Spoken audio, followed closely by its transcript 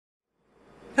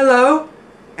Hello,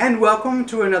 and welcome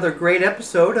to another great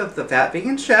episode of The Fat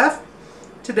Vegan Chef.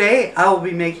 Today I will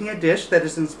be making a dish that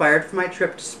is inspired from my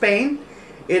trip to Spain.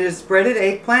 It is breaded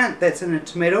eggplant that's in a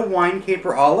tomato wine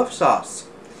caper olive sauce.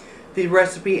 The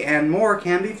recipe and more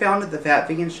can be found at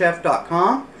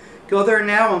thefatveganchef.com. Go there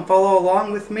now and follow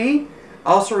along with me.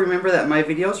 Also remember that my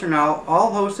videos are now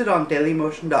all hosted on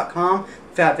dailymotion.com,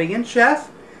 Fat Vegan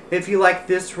Chef. If you like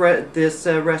this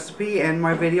recipe and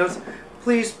my videos,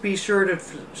 please be sure to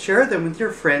share them with your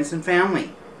friends and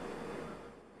family.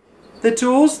 The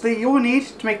tools that you will need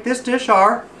to make this dish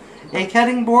are a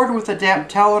cutting board with a damp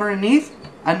towel underneath,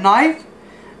 a knife,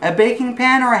 a baking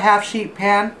pan or a half sheet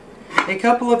pan, a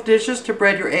couple of dishes to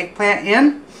bread your eggplant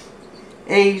in,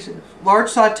 a large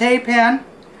saute pan,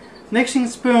 mixing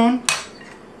spoon,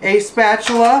 a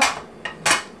spatula,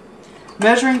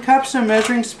 measuring cups and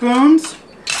measuring spoons,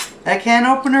 a can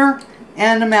opener,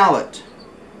 and a mallet.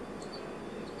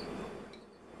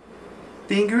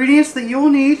 The ingredients that you'll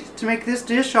need to make this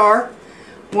dish are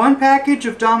 1 package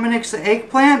of Dominic's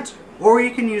eggplant, or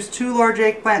you can use 2 large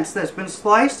eggplants that's been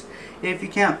sliced if you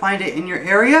can't find it in your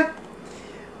area,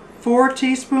 4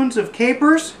 teaspoons of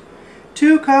capers,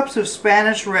 2 cups of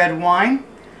Spanish red wine,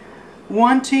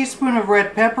 1 teaspoon of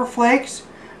red pepper flakes,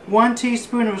 1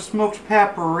 teaspoon of smoked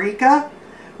paprika,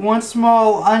 1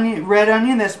 small red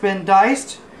onion that's been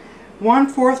diced,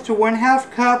 1/4 to 1/2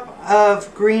 cup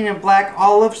of green and black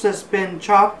olives that's been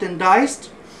chopped and diced,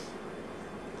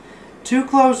 2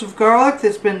 cloves of garlic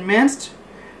that's been minced,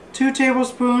 2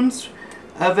 tablespoons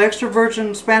of extra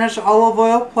virgin Spanish olive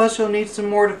oil, plus you'll need some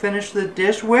more to finish the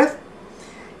dish with.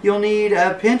 You'll need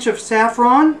a pinch of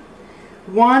saffron,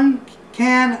 1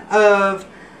 can of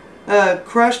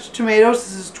crushed tomatoes,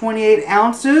 this is 28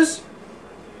 ounces,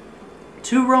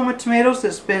 2 Roma tomatoes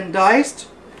that's been diced,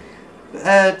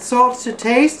 salt to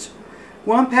taste,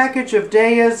 1 package of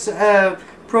Daya's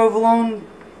provolone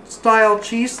style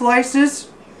cheese slices,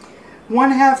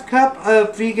 1/2 cup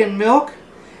of vegan milk,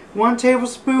 1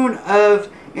 tablespoon of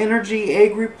energy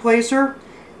egg replacer,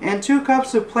 and 2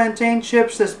 cups of plantain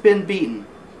chips that's been beaten.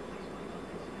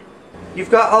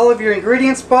 You've got all of your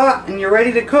ingredients bought and you're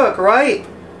ready to cook, right?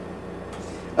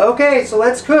 Okay, so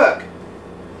let's cook.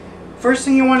 First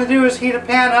thing you want to do is heat a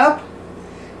pan up.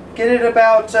 Get it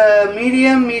about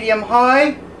medium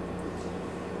high.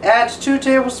 Add 2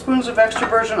 tablespoons of extra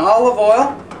virgin olive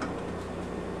oil.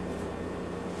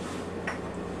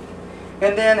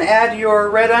 And then add your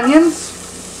red onions.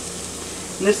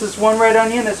 And this is 1 red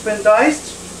onion that's been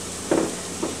diced.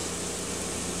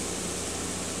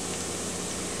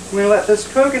 We're going to let this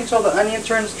cook until the onion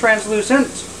turns translucent.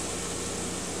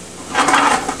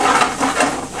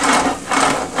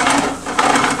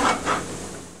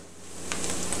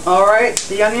 Alright,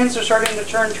 the onions are starting to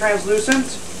turn translucent,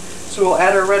 so we'll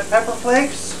add our red pepper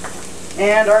flakes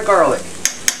and our garlic.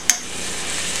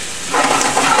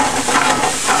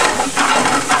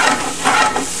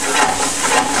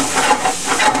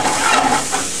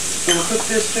 And we'll cook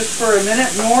this just for a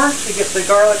minute more to get the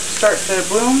garlic to start to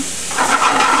bloom.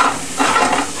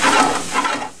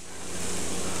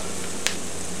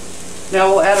 Now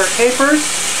we'll add our capers,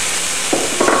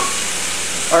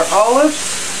 our olives,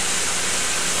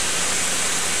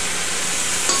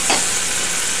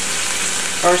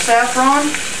 our saffron,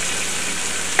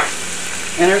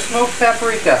 and our smoked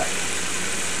paprika.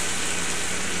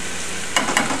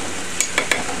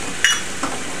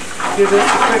 Give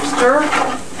this a quick stir.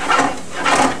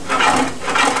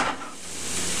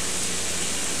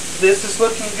 This is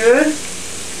looking good.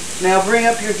 Now bring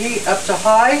up your heat up to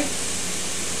high.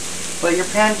 Let your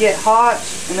pan get hot,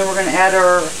 and then we're going to add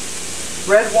our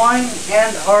red wine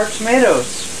and our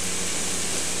tomatoes.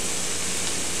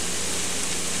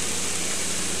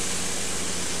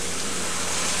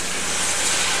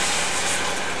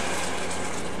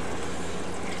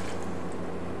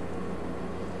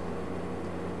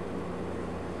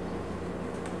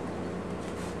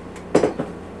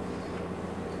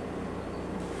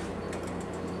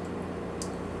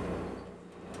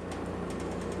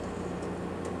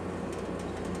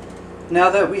 Now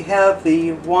that we have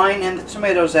the wine and the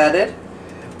tomatoes added,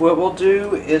 what we'll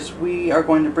do is we are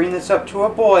going to bring this up to a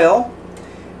boil.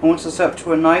 And once it's up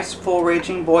to a nice full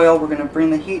raging boil, we're going to bring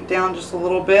the heat down just a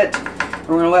little bit. And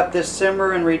we're going to let this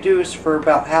simmer and reduce for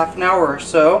about half an hour or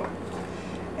so.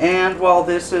 And while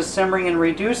this is simmering and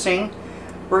reducing,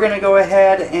 we're going to go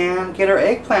ahead and get our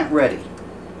eggplant ready.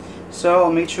 So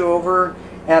I'll meet you over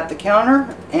at the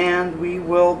counter and we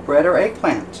will bread our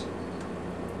eggplant.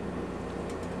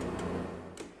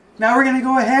 Now we're going to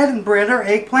go ahead and bread our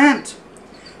eggplant.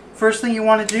 First thing you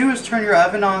want to do is turn your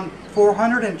oven on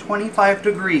 425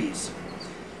 degrees.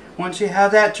 Once you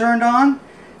have that turned on,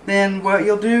 then what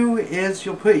you'll do is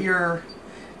you'll put your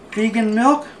vegan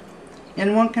milk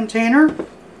in one container,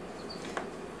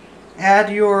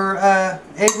 add your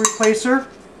egg replacer,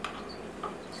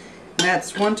 and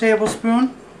that's 1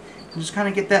 tablespoon. Just kind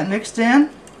of get that mixed in.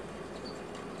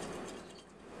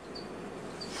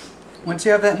 Once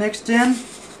you have that mixed in,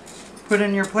 put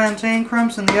in your plantain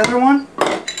crumbs in the other one,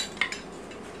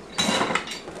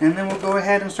 and then we'll go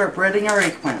ahead and start breading our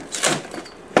eggplant.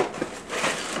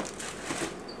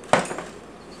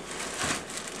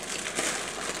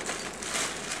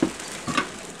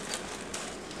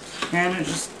 And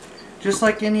it's just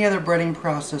like any other breading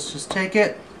process. Just take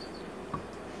it,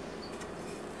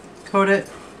 coat it,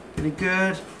 get a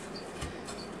good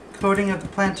coating of the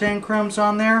plantain crumbs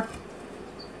on there.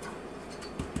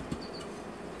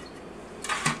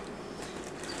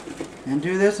 And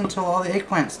do this until all the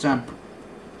eggplant's done.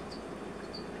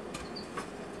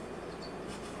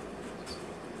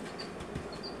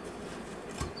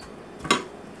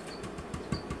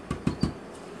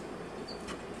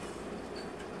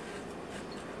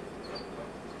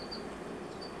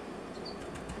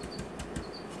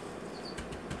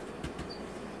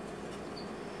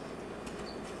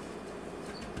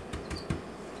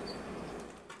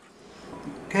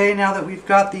 Okay, now that we've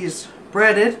got these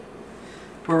breaded,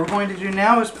 what we're going to do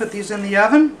now is put these in the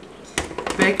oven,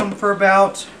 bake them for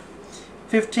about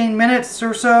 15 minutes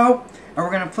or so, and we're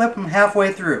going to flip them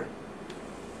halfway through.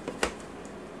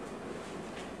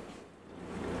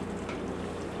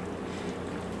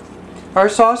 Our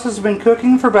sauce has been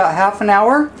cooking for about half an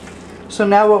hour, so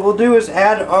now what we'll do is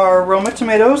add our Roma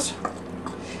tomatoes,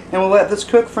 and we'll let this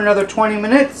cook for another 20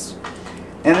 minutes,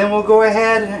 and then we'll go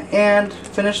ahead and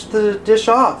finish the dish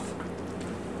off.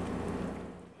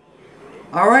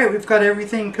 Alright, we've got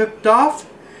everything cooked off.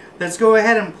 Let's go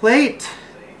ahead and plate.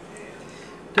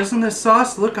 Doesn't this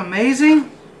sauce look amazing?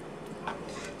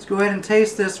 Let's go ahead and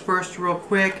taste this first real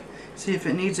quick. See if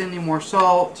it needs any more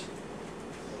salt.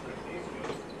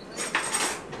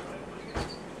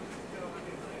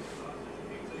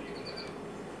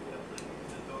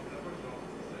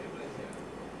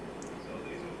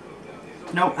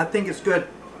 Nope, I think it's good.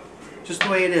 Just the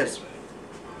way it is.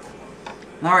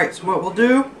 Alright, so what we'll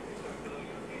do,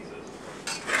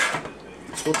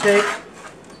 we'll take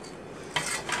a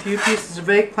few pieces of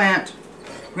eggplant.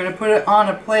 We're going to put it on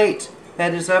a plate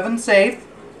that is oven safe.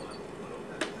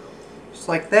 Just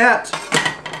like that.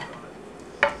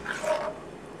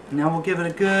 Now we'll give it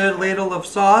a good ladle of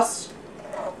sauce.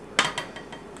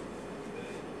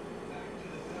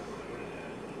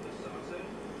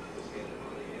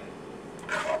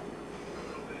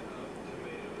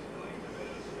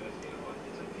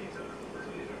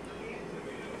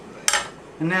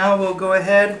 And now we'll go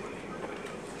ahead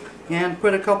and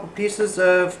put a couple pieces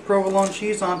of provolone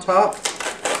cheese on top.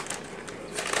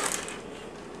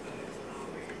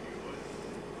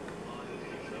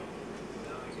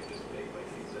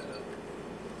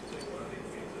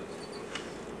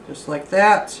 Just like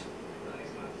that.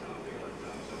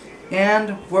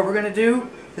 And what we're going to do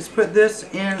is put this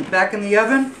back in the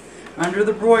oven under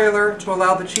the broiler to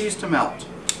allow the cheese to melt.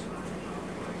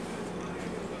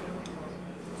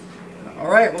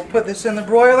 Alright, we'll put this in the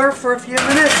broiler for a few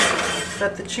minutes,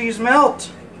 let the cheese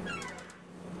melt.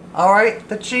 Alright,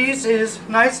 the cheese is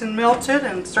nice and melted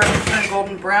and starting to turn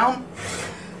golden brown.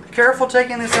 Be careful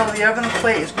taking this out of the oven. The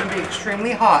plate is going to be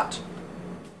extremely hot.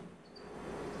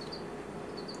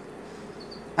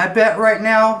 I bet right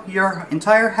now your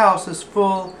entire house is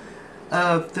full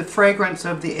of the fragrance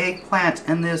of the eggplant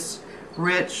and this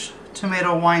rich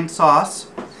tomato wine sauce.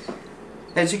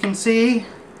 As you can see,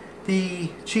 the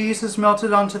cheese is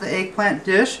melted onto the eggplant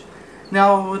dish.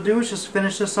 Now what we'll do is just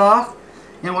finish this off,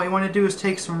 and what you want to do is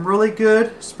take some really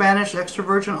good Spanish extra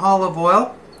virgin olive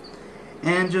oil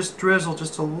and just drizzle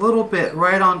just a little bit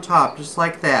right on top, just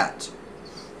like that.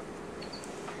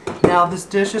 Now this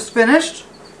dish is finished,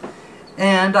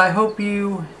 and I hope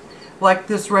you like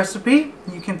this recipe.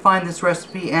 You can find this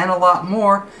recipe and a lot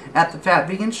more at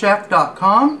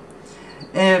thefatveganchef.com.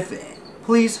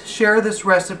 Please share this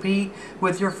recipe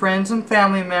with your friends and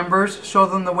family members. Show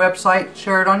them the website.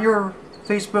 Share it on your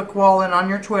Facebook wall and on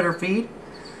your Twitter feed.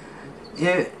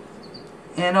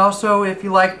 And also, if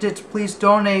you liked it, please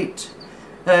donate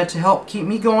to help keep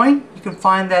me going. You can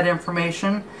find that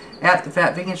information at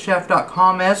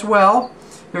thefatveganchef.com as well.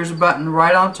 There's a button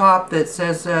right on top that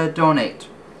says donate.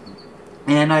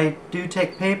 And I do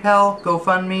take PayPal,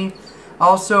 GoFundMe.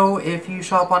 Also, if you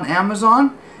shop on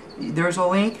Amazon, there's a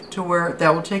link to where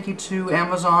that will take you to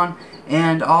Amazon,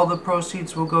 and all the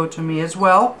proceeds will go to me as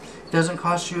well. It doesn't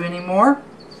cost you any more.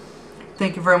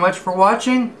 Thank you very much for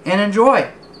watching, and enjoy!